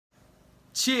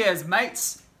Cheers,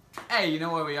 mates. Hey, you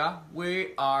know where we are?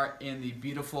 We are in the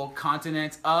beautiful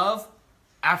continent of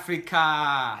Africa.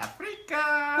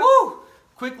 Africa! Woo!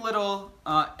 Quick little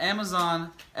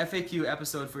Amazon FAQ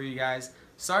episode for you guys.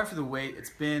 Sorry for the wait. It's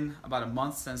been about a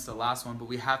month since the last one, but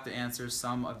we have to answer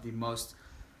some of the most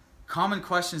common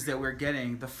questions that we're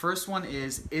getting. The first one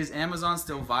is Amazon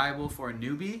still viable for a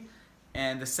newbie?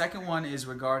 And the second one is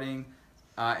regarding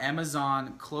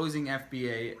Amazon closing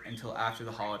FBA until after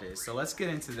the holidays. So let's get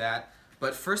into that.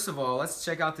 But first of all, let's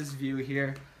check out this view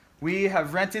here. We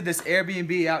have rented this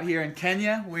Airbnb out here in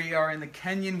Kenya. We are in the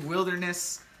Kenyan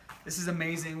wilderness. This is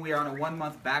amazing. We are on a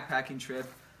 1-month backpacking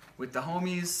trip with the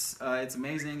homies. It's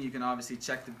amazing. You can obviously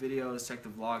check the videos, check the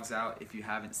vlogs out if you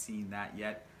haven't seen that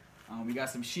yet. We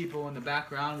got some sheeple in the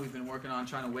background. We've been working on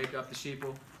trying to wake up the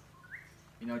sheeple.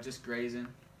 You know, just grazing.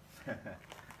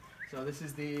 So this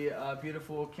is the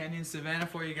beautiful Kenyan savannah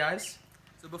for you guys.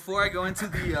 So before I go into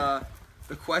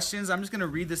the questions, I'm just gonna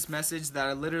read this message that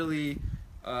I literally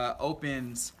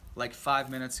opened like 5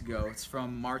 minutes ago. It's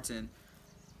from Martin,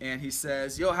 and he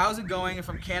says, "Yo, how's it going? I'm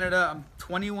from Canada. I'm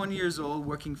 21 years old,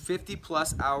 working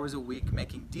 50+ hours a week,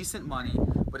 making decent money,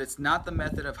 but it's not the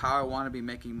method of how I want to be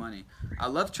making money. I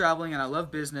love traveling and I love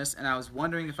business, and I was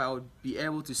wondering if I would be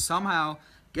able to somehow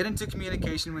get into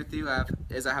communication with you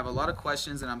as I have a lot of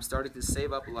questions and I'm starting to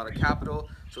save up a lot of capital.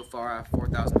 So far I have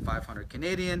 4,500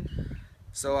 Canadian.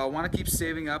 So I want to keep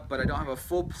saving up, but I don't have a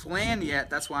full plan yet.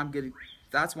 That's why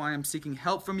I'm seeking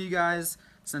help from you guys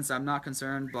since I'm not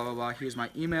concerned, blah blah blah. Here's my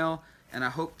email, and I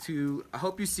hope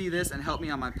you see this and help me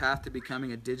on my path to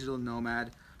becoming a digital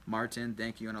nomad. Martin,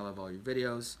 thank you, and I love all your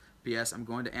videos. P.S. I'm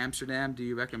going to Amsterdam. Do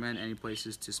you recommend any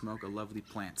places to smoke a lovely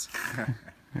plant?"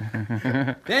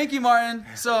 Thank you, Martin.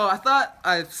 So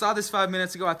I saw this 5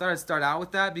 minutes ago. I thought I'd start out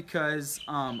with that because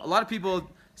a lot of people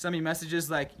send me messages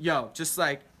like, "Yo, just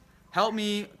like help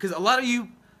me," because a lot of you,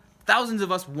 thousands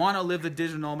of us, want to live the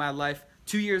digital nomad life.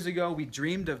 2 years ago, we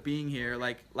dreamed of being here.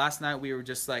 Like last night, we were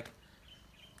just like,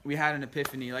 we had an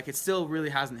epiphany. Like it still really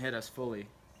hasn't hit us fully,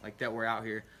 like that we're out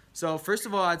here. So first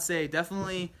of all, I'd say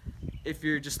definitely, if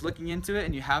you're just looking into it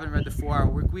and you haven't read the 4-Hour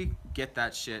Workweek, get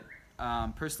that shit.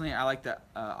 Personally, I like the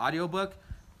audiobook.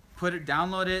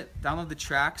 Download the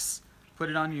tracks, put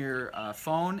it on your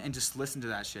phone, and just listen to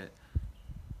that shit.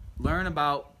 Learn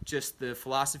about just the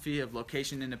philosophy of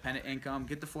location-independent income.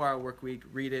 Get the 4-Hour Workweek,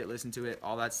 read it, listen to it,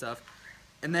 all that stuff.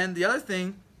 And then the other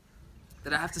thing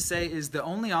that I have to say is the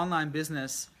only online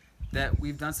business that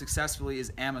we've done successfully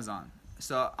is Amazon.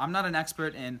 So I'm not an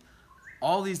expert in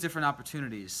all these different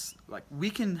opportunities. Like, we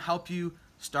can help you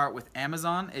start with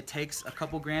Amazon. It takes a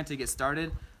couple grand to get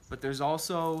started, but there's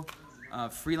also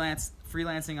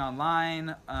freelancing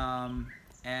online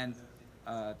and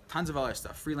tons of other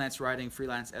stuff. Freelance writing,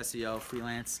 freelance SEO,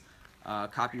 freelance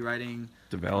copywriting.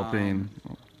 Developing.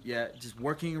 Just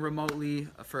working remotely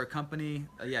for a company.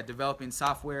 Developing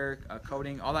software,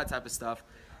 coding, all that type of stuff.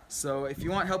 So if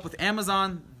you want help with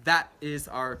Amazon, that is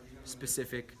our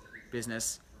specific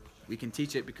business. We can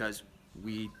teach it because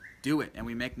we do it and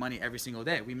we make money every single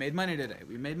day. We made money today.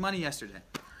 We made money yesterday.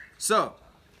 So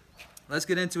let's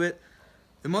get into it.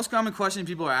 The most common question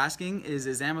people are asking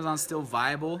is Amazon still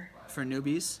viable for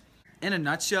newbies? In a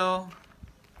nutshell,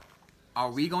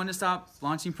 are we going to stop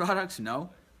launching products?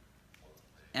 No.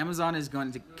 Amazon is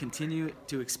going to continue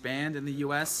to expand in the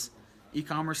US.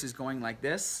 E-commerce is going like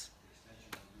this.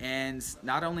 And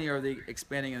not only are they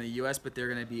expanding in the US, but they're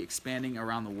going to be expanding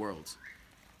around the world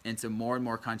into more and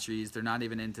more countries. They're not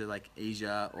even into like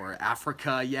Asia or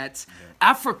Africa yet. Yeah.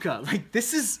 Africa, like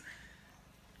this is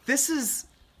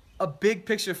a big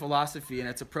picture philosophy, and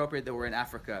it's appropriate that we're in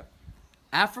Africa.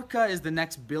 Africa is the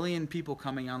next billion people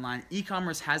coming online.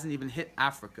 E-commerce hasn't even hit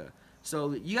Africa.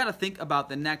 So you got to think about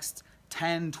the next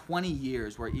 10, 20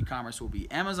 years where e-commerce will be.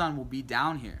 Amazon will be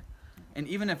down here. And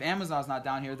even if Amazon's not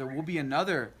down here, there will be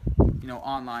another,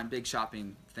 online big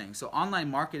shopping thing. So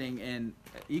online marketing and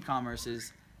e-commerce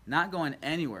is not going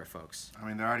anywhere, folks. I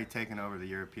mean, they're already taking over the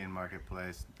European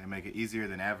marketplace. They make it easier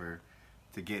than ever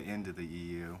to get into the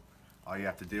EU. All you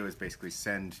have to do is basically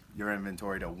send your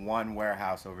inventory to one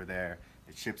warehouse over there.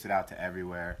 It ships it out to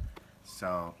everywhere.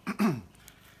 So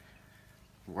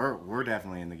we're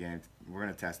definitely in the game. We're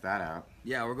going to test that out.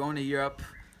 Yeah, we're going to Europe.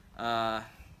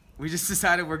 We just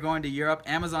decided we're going to Europe.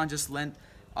 Amazon just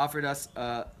offered us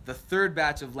the third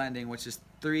batch of lending, which is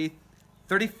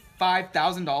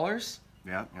 $35,000.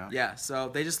 Yeah, so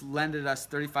they just lended us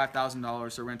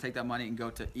 $35,000, so we're going to take that money and go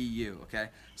to EU, okay?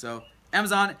 So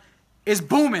Amazon is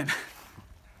booming.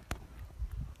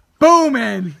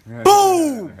 Booming!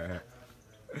 Boom!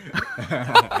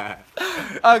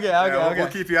 Okay. We'll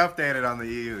keep you updated on the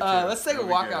EU. Let's take a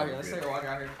walk out here.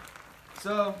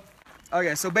 So,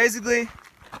 okay, so basically,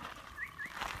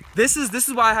 this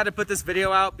is why I had to put this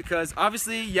video out, because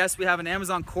obviously, yes, we have an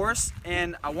Amazon course,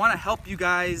 and I want to help you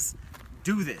guys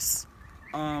do this.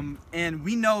 And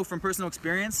we know from personal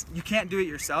experience, you can't do it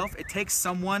yourself. It takes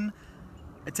someone,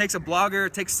 it takes a blogger,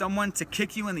 it takes someone to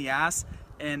kick you in the ass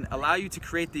and allow you to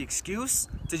create the excuse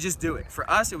to just do it. For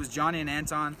us, it was Johnny and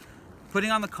Anton putting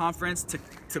on the conference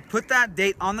to put that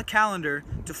date on the calendar,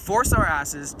 to force our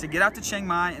asses to get out to Chiang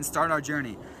Mai and start our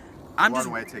journey.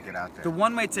 One-way ticket out there. The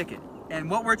one-way ticket.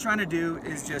 And what we're trying to do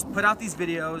is just put out these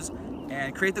videos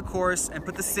and create the course and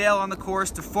put the sale on the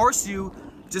course to force you,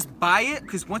 just buy it,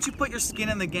 because once you put your skin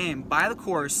in the game, buy the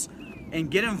course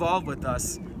and get involved with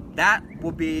us, that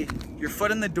will be your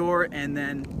foot in the door, and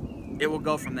then it will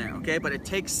go from there, okay? But it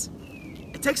takes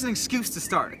an excuse to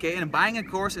start, okay? And buying a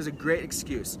course is a great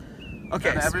excuse.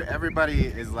 Okay. Everybody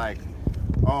is like,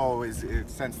 oh,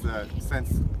 since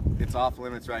it's off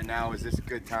limits right now, is this a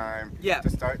good time to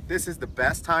start? This is the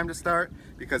best time to start,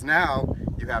 because now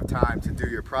you have time to do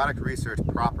your product research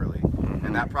properly.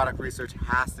 And that product research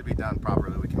has to be done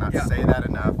properly. We cannot say that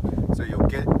enough. So you'll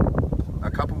get a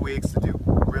couple weeks to do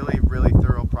really, really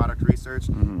thorough product research,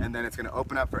 and then it's going to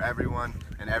open up for everyone,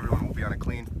 and everyone will be on a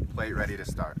clean plate ready to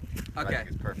start. So okay,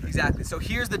 it's perfect. Exactly. So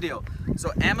here's the deal.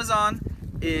 So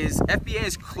FBA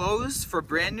is closed for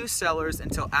brand new sellers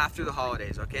until after the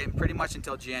holidays, okay? Pretty much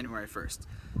until January 1st.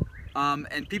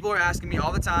 And people are asking me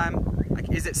all the time, like,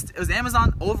 is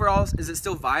Amazon overall, is it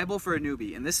still viable for a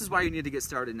newbie? And this is why you need to get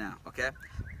started now, okay?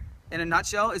 In a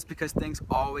nutshell, it's because things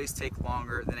always take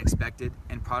longer than expected,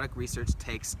 and product research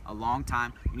takes a long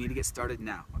time. You need to get started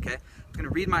now, okay? I'm gonna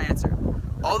read my answer.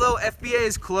 Although FBA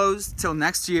is closed till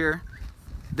next year,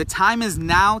 the time is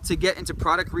now to get into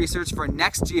product research for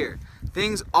next year.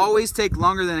 Things always take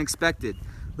longer than expected.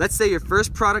 Let's say your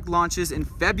first product launches in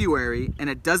February and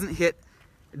it doesn't hit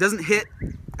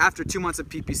after 2 months of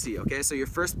PPC, okay? So your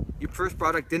first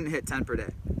product didn't hit 10 per day.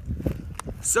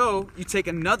 So you take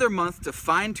another month to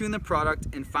fine tune the product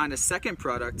and find a second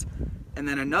product, and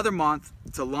then another month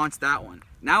to launch that one.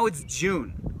 Now it's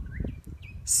June.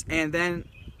 And then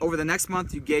over the next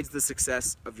month, you gauge the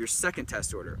success of your second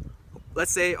test order.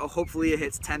 Let's say hopefully it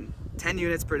hits 10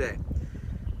 units per day.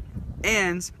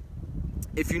 And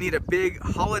if you need a big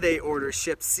holiday order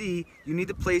ship C, you need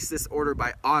to place this order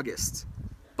by August.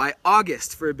 By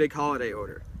August for a big holiday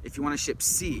order, if you want to ship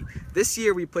C. This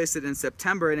year we placed it in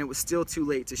September and it was still too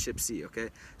late to ship C, okay?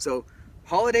 So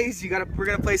holidays, we're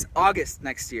gonna place August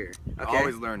next year, okay?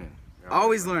 Always learning.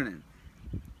 Always learning.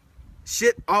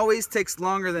 Shit always takes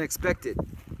longer than expected.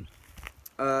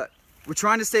 We're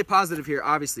trying to stay positive here,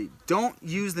 obviously. Don't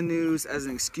use the news as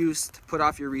an excuse to put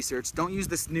off your research. Don't use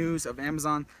this news of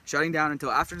Amazon shutting down until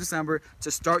after December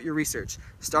to start your research.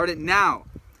 Start it now.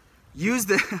 Use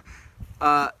the,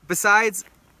 besides,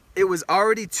 it was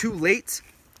already too late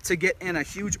to get in a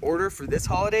huge order for this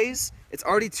holidays. It's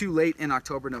already too late in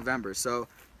October, November. So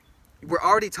we're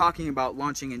already talking about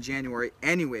launching in January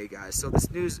anyway, guys. So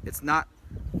this news, it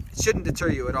shouldn't deter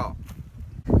you at all.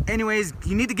 Anyways,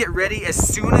 you need to get ready as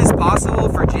soon as possible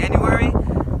for January,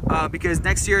 because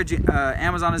next year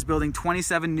Amazon is building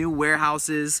 27 new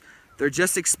warehouses. They're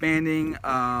just expanding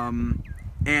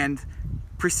and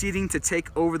proceeding to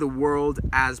take over the world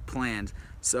as planned.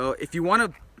 So if you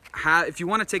want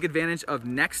to take advantage of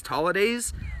next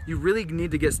holidays, you really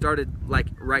need to get started like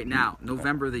right now,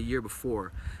 November the year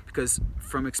before, because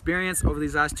from experience over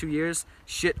these last 2 years,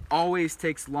 shit always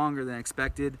takes longer than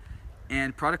expected.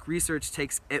 And product research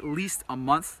takes at least a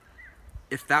month.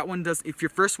 If your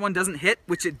first one doesn't hit,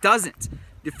 which it doesn't,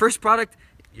 your first product,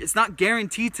 it's not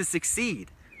guaranteed to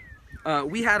succeed.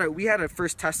 We had a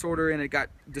first test order and it got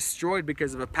destroyed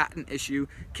because of a patent issue.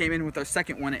 Came in with our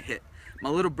second one, it hit. My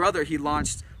little brother, he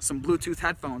launched some Bluetooth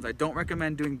headphones. I don't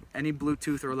recommend doing any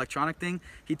Bluetooth or electronic thing.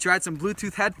 He tried some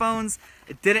Bluetooth headphones,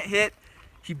 it didn't hit.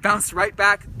 He bounced right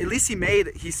back. At least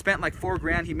he spent like $4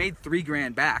 grand. He made $3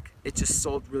 grand back. It just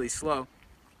sold really slow.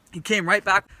 He came right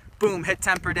back, boom, hit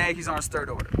 10 per day. He's on his third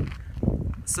order.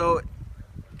 So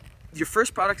your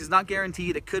first product is not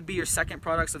guaranteed. It could be your second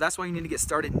product. So that's why you need to get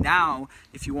started now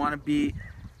if you want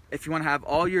to have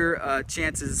all your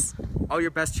all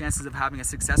your best chances of having a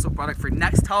successful product for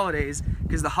next holidays,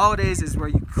 because the holidays is where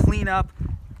you clean up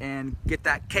and get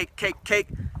that cake.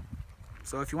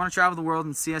 So if you want to travel the world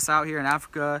and see us out here in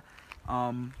Africa,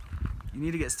 you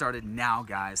need to get started now,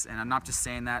 guys. And I'm not just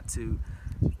saying that to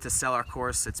sell our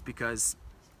course. It's because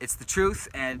it's the truth.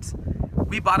 And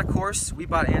we bought a course. We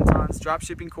bought Anton's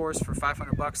dropshipping course for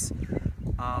 $500.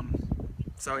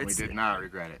 So we did not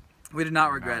regret it. We did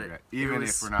not regret it. Even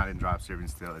if we're not in dropshipping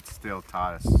still, it still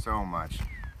taught us so much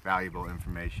valuable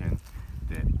information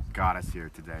that got us here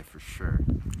today for sure.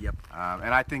 Yep.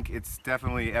 And I think it's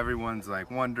definitely, everyone's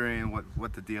like wondering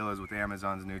what the deal is with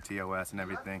Amazon's new TOS and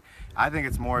everything. I think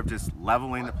it's more of just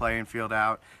leveling the playing field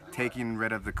out, taking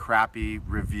rid of the crappy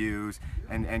reviews,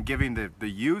 and giving the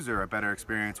user a better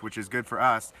experience, which is good for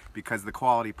us because the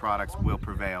quality products will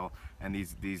prevail, and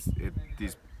these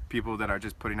people that are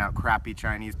just putting out crappy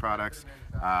Chinese products,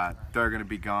 they're going to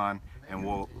be gone, and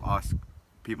us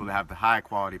people that have the high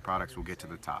quality products will get to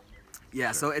the top.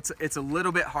 Yeah, so it's a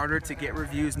little bit harder to get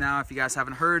reviews now, if you guys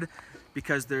haven't heard,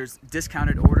 because there's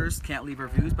discounted orders, can't leave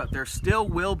reviews, but there still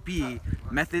will be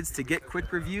methods to get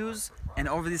quick reviews. And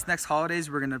over these next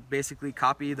holidays, we're gonna basically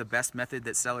copy the best method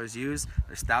that sellers use.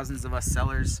 There's thousands of us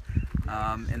sellers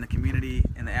in the community,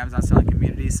 in the Amazon selling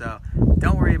community, so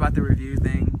don't worry about the review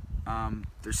thing.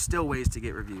 There's still ways to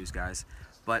get reviews, guys.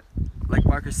 But like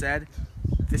Marcus said,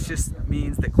 this just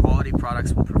means that quality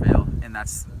products will prevail, and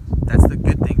that's the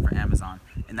good thing for Amazon.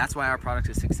 And that's why our product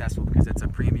is successful, because it's a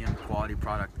premium quality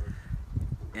product.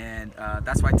 And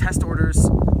that's why test orders,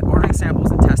 ordering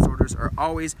samples and test orders are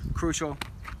always crucial.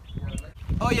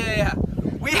 Oh yeah.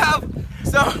 We have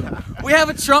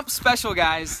a Trump special,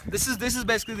 guys. This is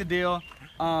basically the deal.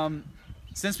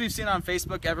 Since we've seen on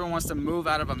Facebook, everyone wants to move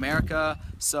out of America.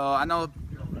 So I know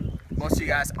most of you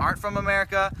guys aren't from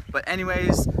America, but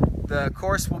anyways, the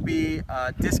course will be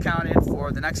discounted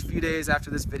for the next few days after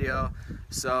this video.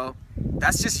 So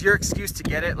that's just your excuse to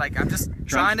get it. Like, I'm just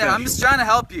trying to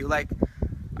help you. Like,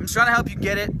 I'm just trying to help you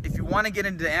get it. If you want to get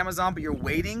into Amazon but you're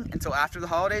waiting until after the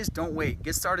holidays, don't wait.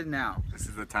 Get started now. This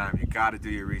is the time. You got to do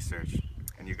your research,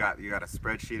 and you got a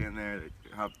spreadsheet in there that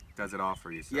does it all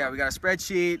for you. So. Yeah, we got a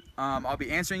spreadsheet. I'll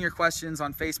be answering your questions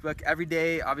on Facebook every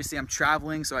day. Obviously, I'm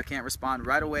traveling, so I can't respond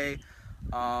right away.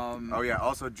 Oh yeah,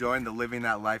 also join the Living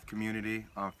That Life community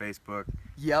on Facebook.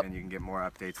 Yep. And you can get more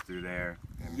updates through there.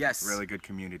 And yes. Really good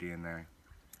community in there.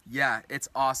 Yeah, it's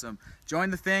awesome. Join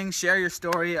the thing, share your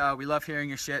story. We love hearing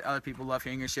your shit. Other people love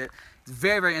hearing your shit. It's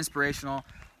very, very inspirational.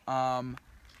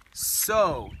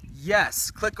 So,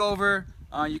 yes, click over.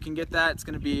 You can get that. It's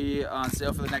going to be on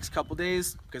sale for the next couple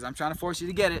days because I'm trying to force you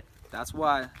to get it. That's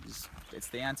why. It's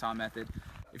the Anton method.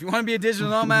 If you want to be a digital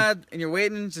nomad and you're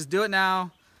waiting, just do it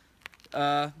now.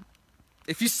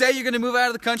 If you say you're going to move out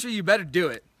of the country, you better do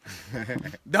it.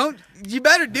 You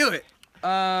better do it.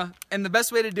 And the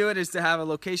best way to do it is to have a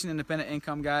location independent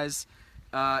income, guys.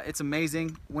 It's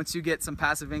amazing. Once you get some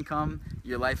passive income,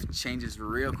 your life changes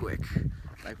real quick,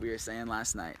 like we were saying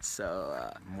last night.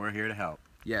 So we're here to help.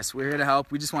 Yes, we're here to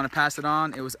help. We just want to pass it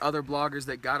on. It was other bloggers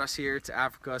that got us here to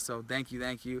Africa, so thank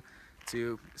you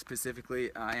to specifically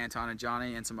Anton and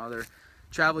Johnny and some other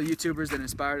travel YouTubers that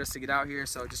inspired us to get out here.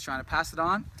 So just trying to pass it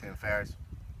on. Tim Ferriss.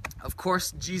 Of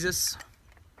course, Jesus.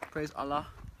 Praise Allah.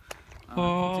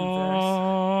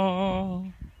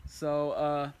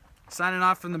 So signing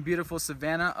off from the beautiful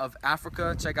savannah of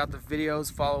Africa. Check out the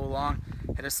videos, follow along,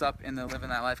 hit us up in the Living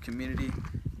That Life community,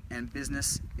 and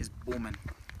business is booming.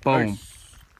 Boom.